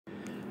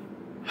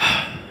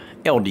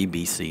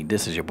LDBC,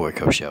 this is your boy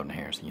Coach Sheldon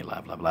Harrison. You're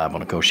live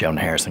on the Coach Sheldon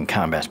Harrison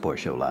Combat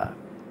Sports Show live.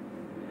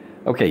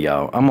 Okay,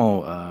 y'all, I'm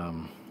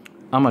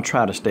gonna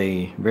try to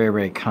stay very,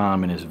 very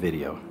calm in this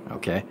video,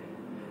 okay?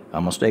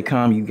 I'm gonna stay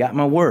calm. You got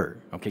my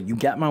word, okay? You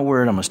got my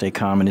word. I'm gonna stay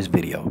calm in this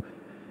video.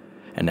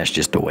 And that's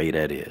just the way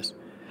that is.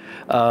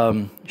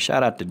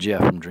 Shout out to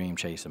Jeff from Dream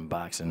Chasing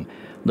Boxing.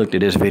 Looked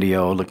at this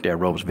video, looked at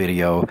Rope's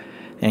video.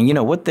 And you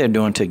know, what they're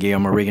doing to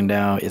Guillermo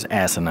Rigodeaux is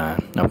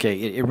asinine, okay?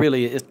 It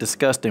really is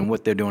disgusting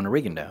what they're doing to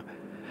Rigodeaux.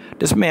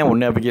 This man will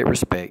never get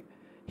respect.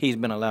 He's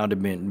been allowed to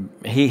be,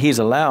 he's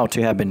allowed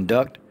to have been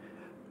ducked.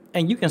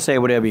 And you can say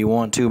whatever you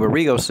want to, but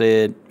Rigo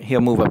said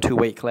he'll move up 2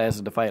 weight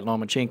classes to fight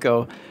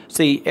Lomachenko.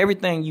 See,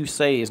 everything you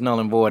say is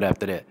null and void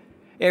after that.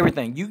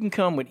 Everything. You can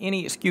come with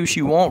any excuse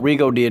you want.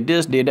 Rigo did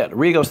this, did that.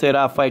 Rigo said,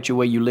 I'll fight you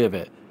where you live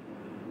at.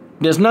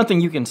 There's nothing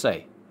you can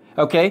say.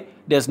 Okay?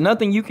 There's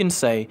nothing you can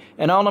say.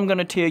 And all I'm going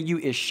to tell you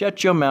is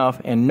shut your mouth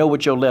and know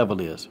what your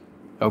level is.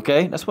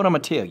 Okay? That's what I'm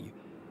going to tell you.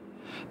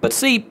 But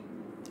see,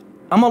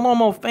 I'm a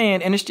Lomo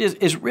fan, and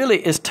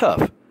it's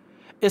tough.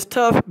 It's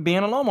tough being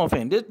a Lomo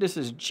fan. This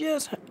is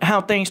just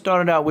how things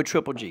started out with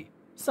Triple G.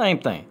 Same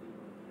thing.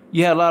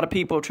 You had a lot of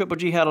people. Triple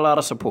G had a lot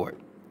of support.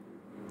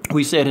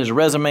 We said his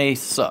resume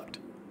sucked.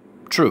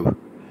 True.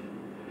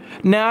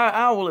 Now,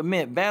 I will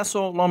admit,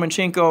 Vasyl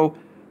Lomachenko,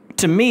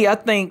 to me, I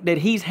think that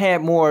he's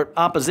had more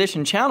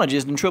opposition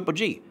challenges than Triple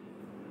G.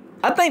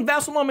 I think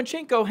Vasyl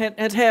Lomachenko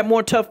has had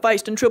more tough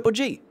fights than Triple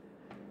G.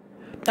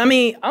 I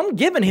mean, I'm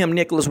giving him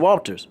Nicholas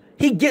Walters.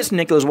 He gets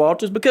Nicholas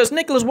Walters because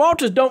Nicholas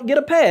Walters don't get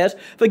a pass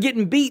for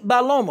getting beat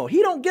by Lomo.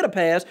 He don't get a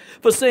pass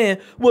for saying,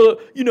 well,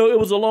 you know, it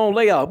was a long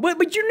layoff.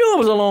 But you knew it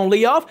was a long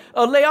layoff.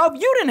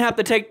 You didn't have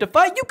to take the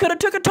fight. You could have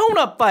took a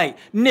tune-up fight,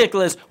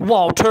 Nicholas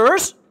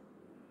Walters.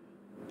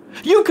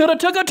 You could have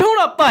took a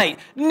tune-up fight,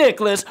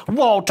 Nicholas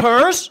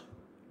Walters.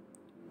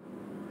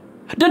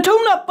 The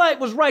tune-up fight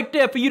was right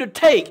there for you to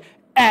take,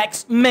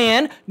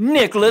 Axeman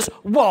Nicholas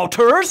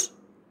Walters.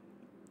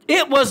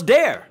 It was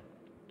there.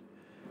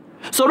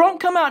 So don't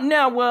come out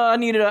now, well, I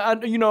needed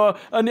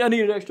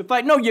an extra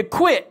fight. No, you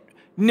quit,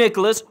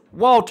 Nicholas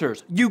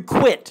Walters. You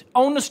quit.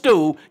 On the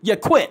stool, you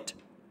quit.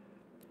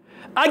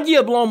 I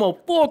give Lomo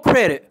full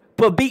credit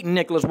for beating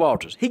Nicholas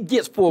Walters. He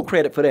gets full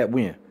credit for that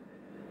win.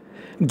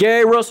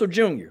 Gary Russell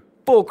Jr.,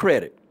 full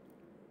credit.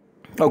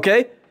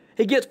 Okay?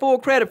 He gets full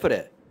credit for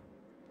that.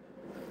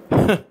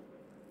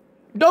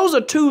 Those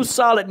are 2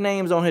 solid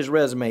names on his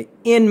resume,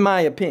 in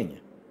my opinion.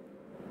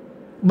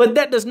 But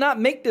that does not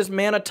make this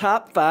man a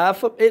top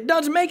 5. It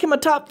doesn't make him a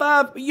top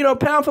 5,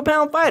 pound for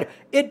pound fighter.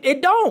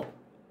 It don't.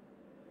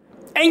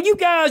 And you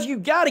guys, you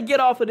got to get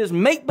off of this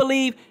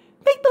make-believe,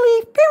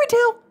 fairy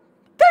tale,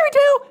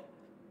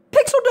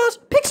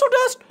 pixel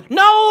dust.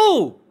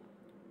 No!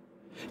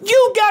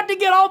 You got to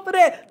get off of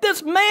that.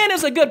 This man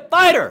is a good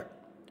fighter.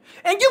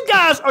 And you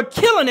guys are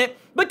killing it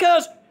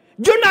because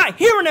you're not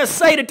hearing us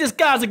say that this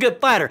guy's a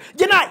good fighter.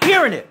 You're not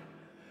hearing it.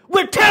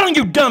 We're telling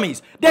you,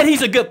 dummies, that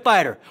he's a good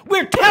fighter.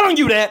 We're telling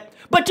you that,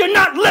 but you're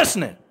not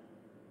listening.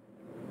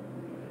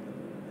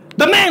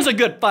 The man's a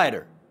good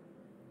fighter.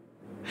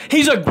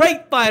 He's a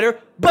great fighter,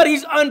 but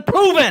he's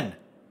unproven.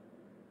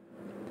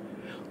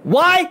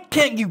 Why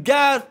can't you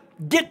guys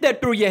get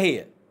that through your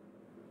head?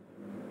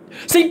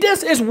 See,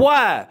 this is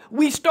why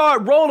we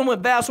start rolling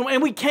with Vasyl,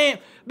 and we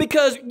can't,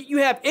 because you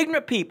have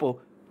ignorant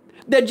people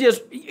that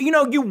just,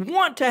 you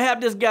want to have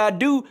this guy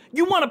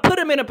you want to put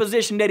him in a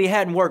position that he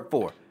hadn't worked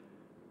for.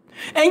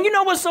 And you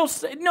know what's so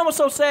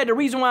sad? The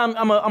reason why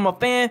I'm a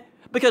fan?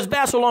 Because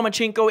Vasyl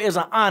Lomachenko is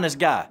an honest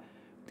guy.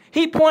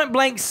 He point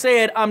blank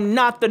said, I'm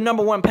not the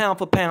 #1 pound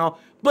for pound,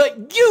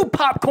 but you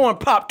popcorn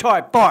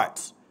Pop-Tart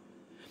farts.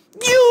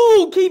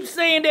 You keep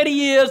saying that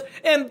he is,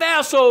 and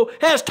Vasyl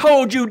has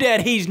told you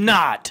that he's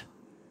not.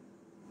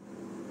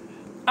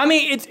 I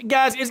mean,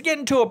 guys, it's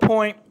getting to a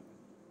point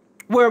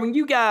where when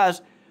you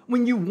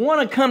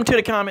want to come to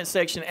the comment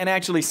section and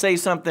actually say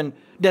something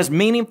that's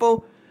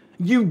meaningful,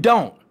 you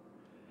don't.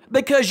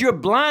 Because you're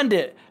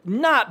blinded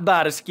not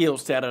by the skill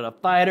set of the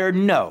fighter,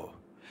 no.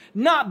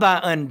 Not by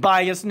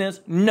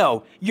unbiasedness,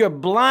 no. You're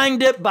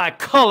blinded by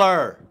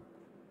color.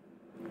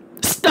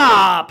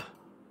 Stop.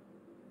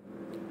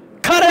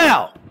 Cut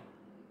out.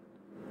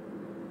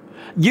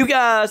 You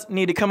guys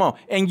need to come on.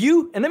 And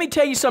let me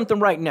tell you something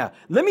right now.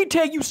 You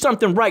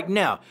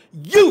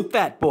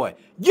fat boy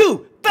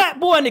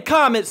in the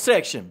comment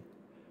section.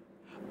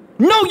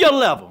 Know your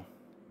level.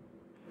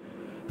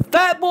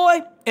 Fat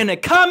boy in the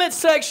comment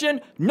section,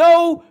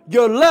 know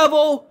your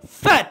level,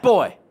 fat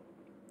boy.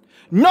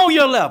 Know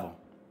your level.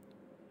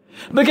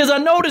 Because I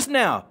notice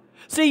now,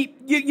 see,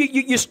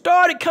 you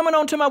started coming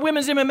on to my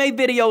women's MMA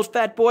videos,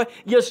 fat boy.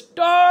 You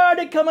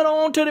started coming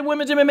on to the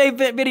women's MMA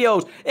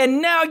videos.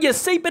 And now you're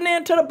seeping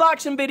into the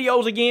boxing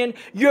videos again.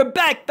 You're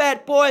back,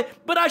 fat boy.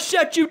 But I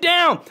shut you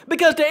down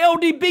because the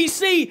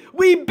LDBC,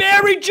 we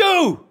buried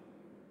you.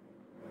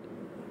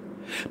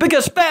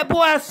 Because, fat boy,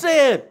 I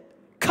said,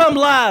 come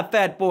live,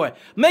 fat boy.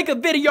 Make a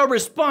video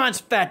response,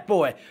 fat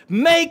boy.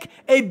 Make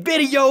a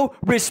video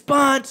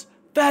response,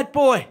 fat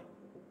boy.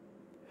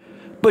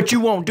 But you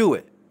won't do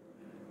it.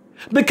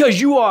 Because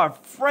you are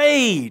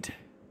afraid.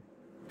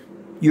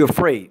 You're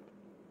afraid.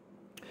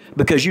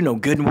 Because you know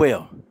good and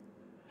well.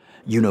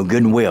 You know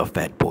good and well,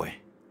 fat boy.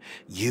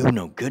 You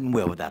know good and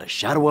well, without a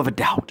shadow of a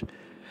doubt,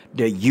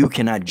 that you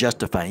cannot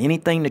justify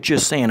anything that you're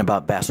saying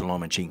about Vasyl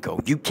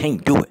Lomachenko. You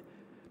can't do it.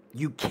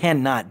 You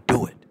cannot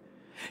do it.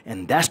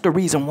 And that's the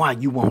reason why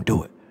you won't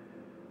do it.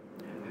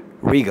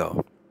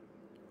 Rigodeaux.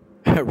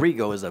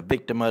 Rigodeaux is a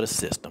victim of the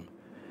system.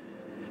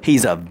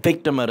 He's a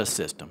victim of the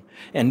system.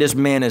 And this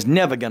man is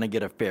never going to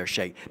get a fair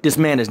shake. This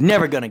man is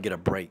never going to get a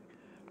break.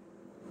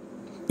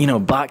 You know,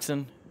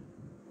 boxing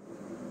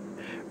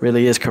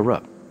really is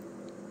corrupt.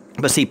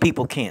 But see,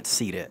 people can't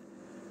see that.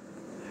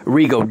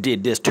 Rigodeaux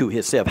did this to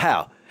himself.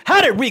 How?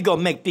 How did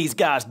Rigodeaux make these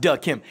guys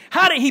duck him?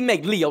 How did he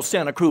make Leo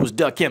Santa Cruz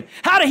duck him?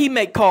 How did he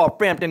make Carl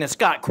Frampton and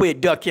Scott Quinn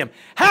duck him?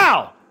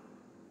 How?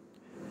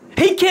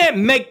 He can't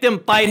make them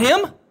fight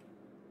him.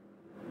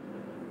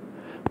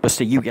 But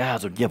see, you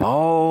guys will give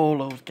all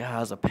those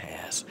guys a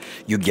pass.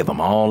 You give them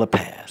all a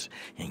pass.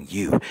 And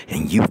you,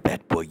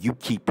 fat boy, you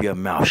keep your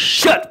mouth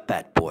shut,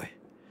 fat boy.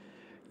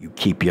 You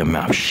keep your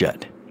mouth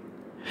shut.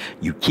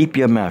 You keep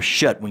your mouth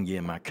shut when you're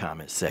in my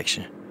comment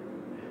section.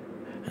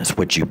 That's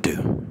what you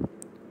do.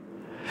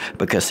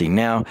 Because see,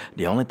 now,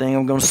 the only thing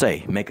I'm going to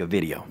say, make a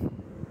video.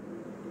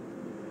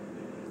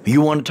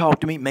 You want to talk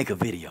to me? Make a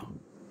video.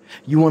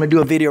 You want to do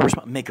a video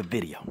response? Make a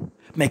video.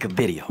 Make a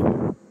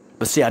video.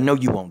 But see, I know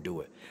you won't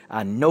do it.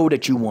 I know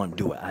that you won't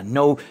do it. I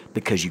know,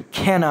 because you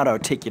cannot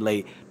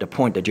articulate the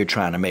point that you're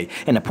trying to make.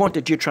 And the point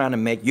that you're trying to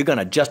make, you're going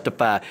to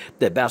justify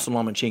that Vasyl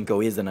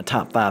Lomachenko is in the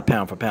top 5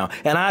 pound for pound.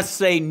 And I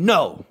say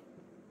no.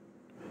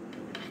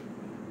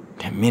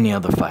 There are many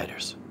other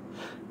fighters.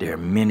 There are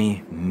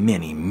many,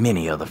 many,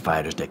 many other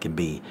fighters that can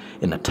be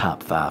in the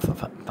top 5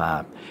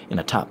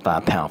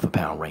 pound for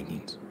pound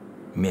rankings.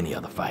 Many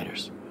other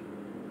fighters.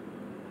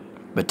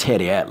 But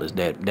Teddy Atlas,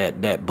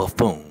 that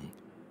buffoon,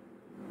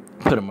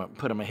 put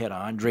him ahead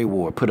of Andre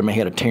Ward, put him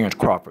ahead of Terrence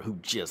Crawford, who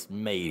just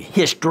made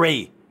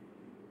history.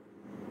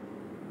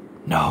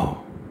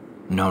 No.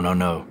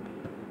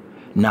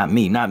 Not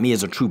me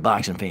as a true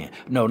boxing fan.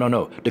 No.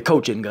 The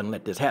coach ain't gonna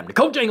let this happen. The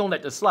coach ain't gonna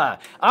let this slide.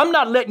 I'm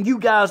not letting you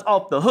guys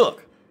off the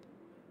hook.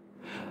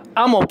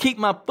 I'm gonna keep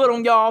my foot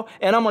on y'all,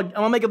 and I'm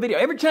gonna make a video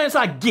every chance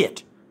I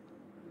get.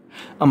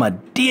 I'm gonna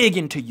dig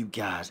into you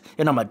guys,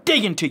 and I'm gonna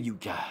dig into you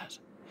guys,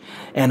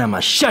 and I'm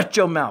gonna shut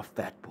your mouth,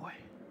 fat boy.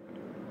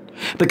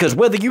 Because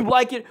whether you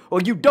like it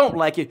or you don't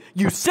like it,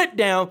 you sit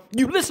down,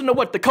 you listen to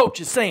what the coach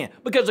is saying,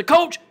 because the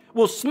coach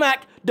will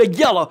smack the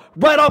yellow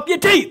right off your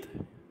teeth.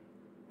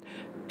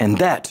 And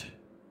that,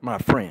 my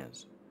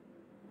friends,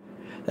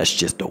 that's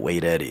just the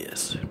way that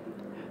is.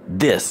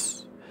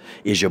 This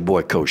is your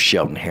boy, Coach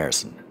Shelton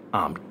Harrison.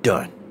 I'm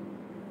done.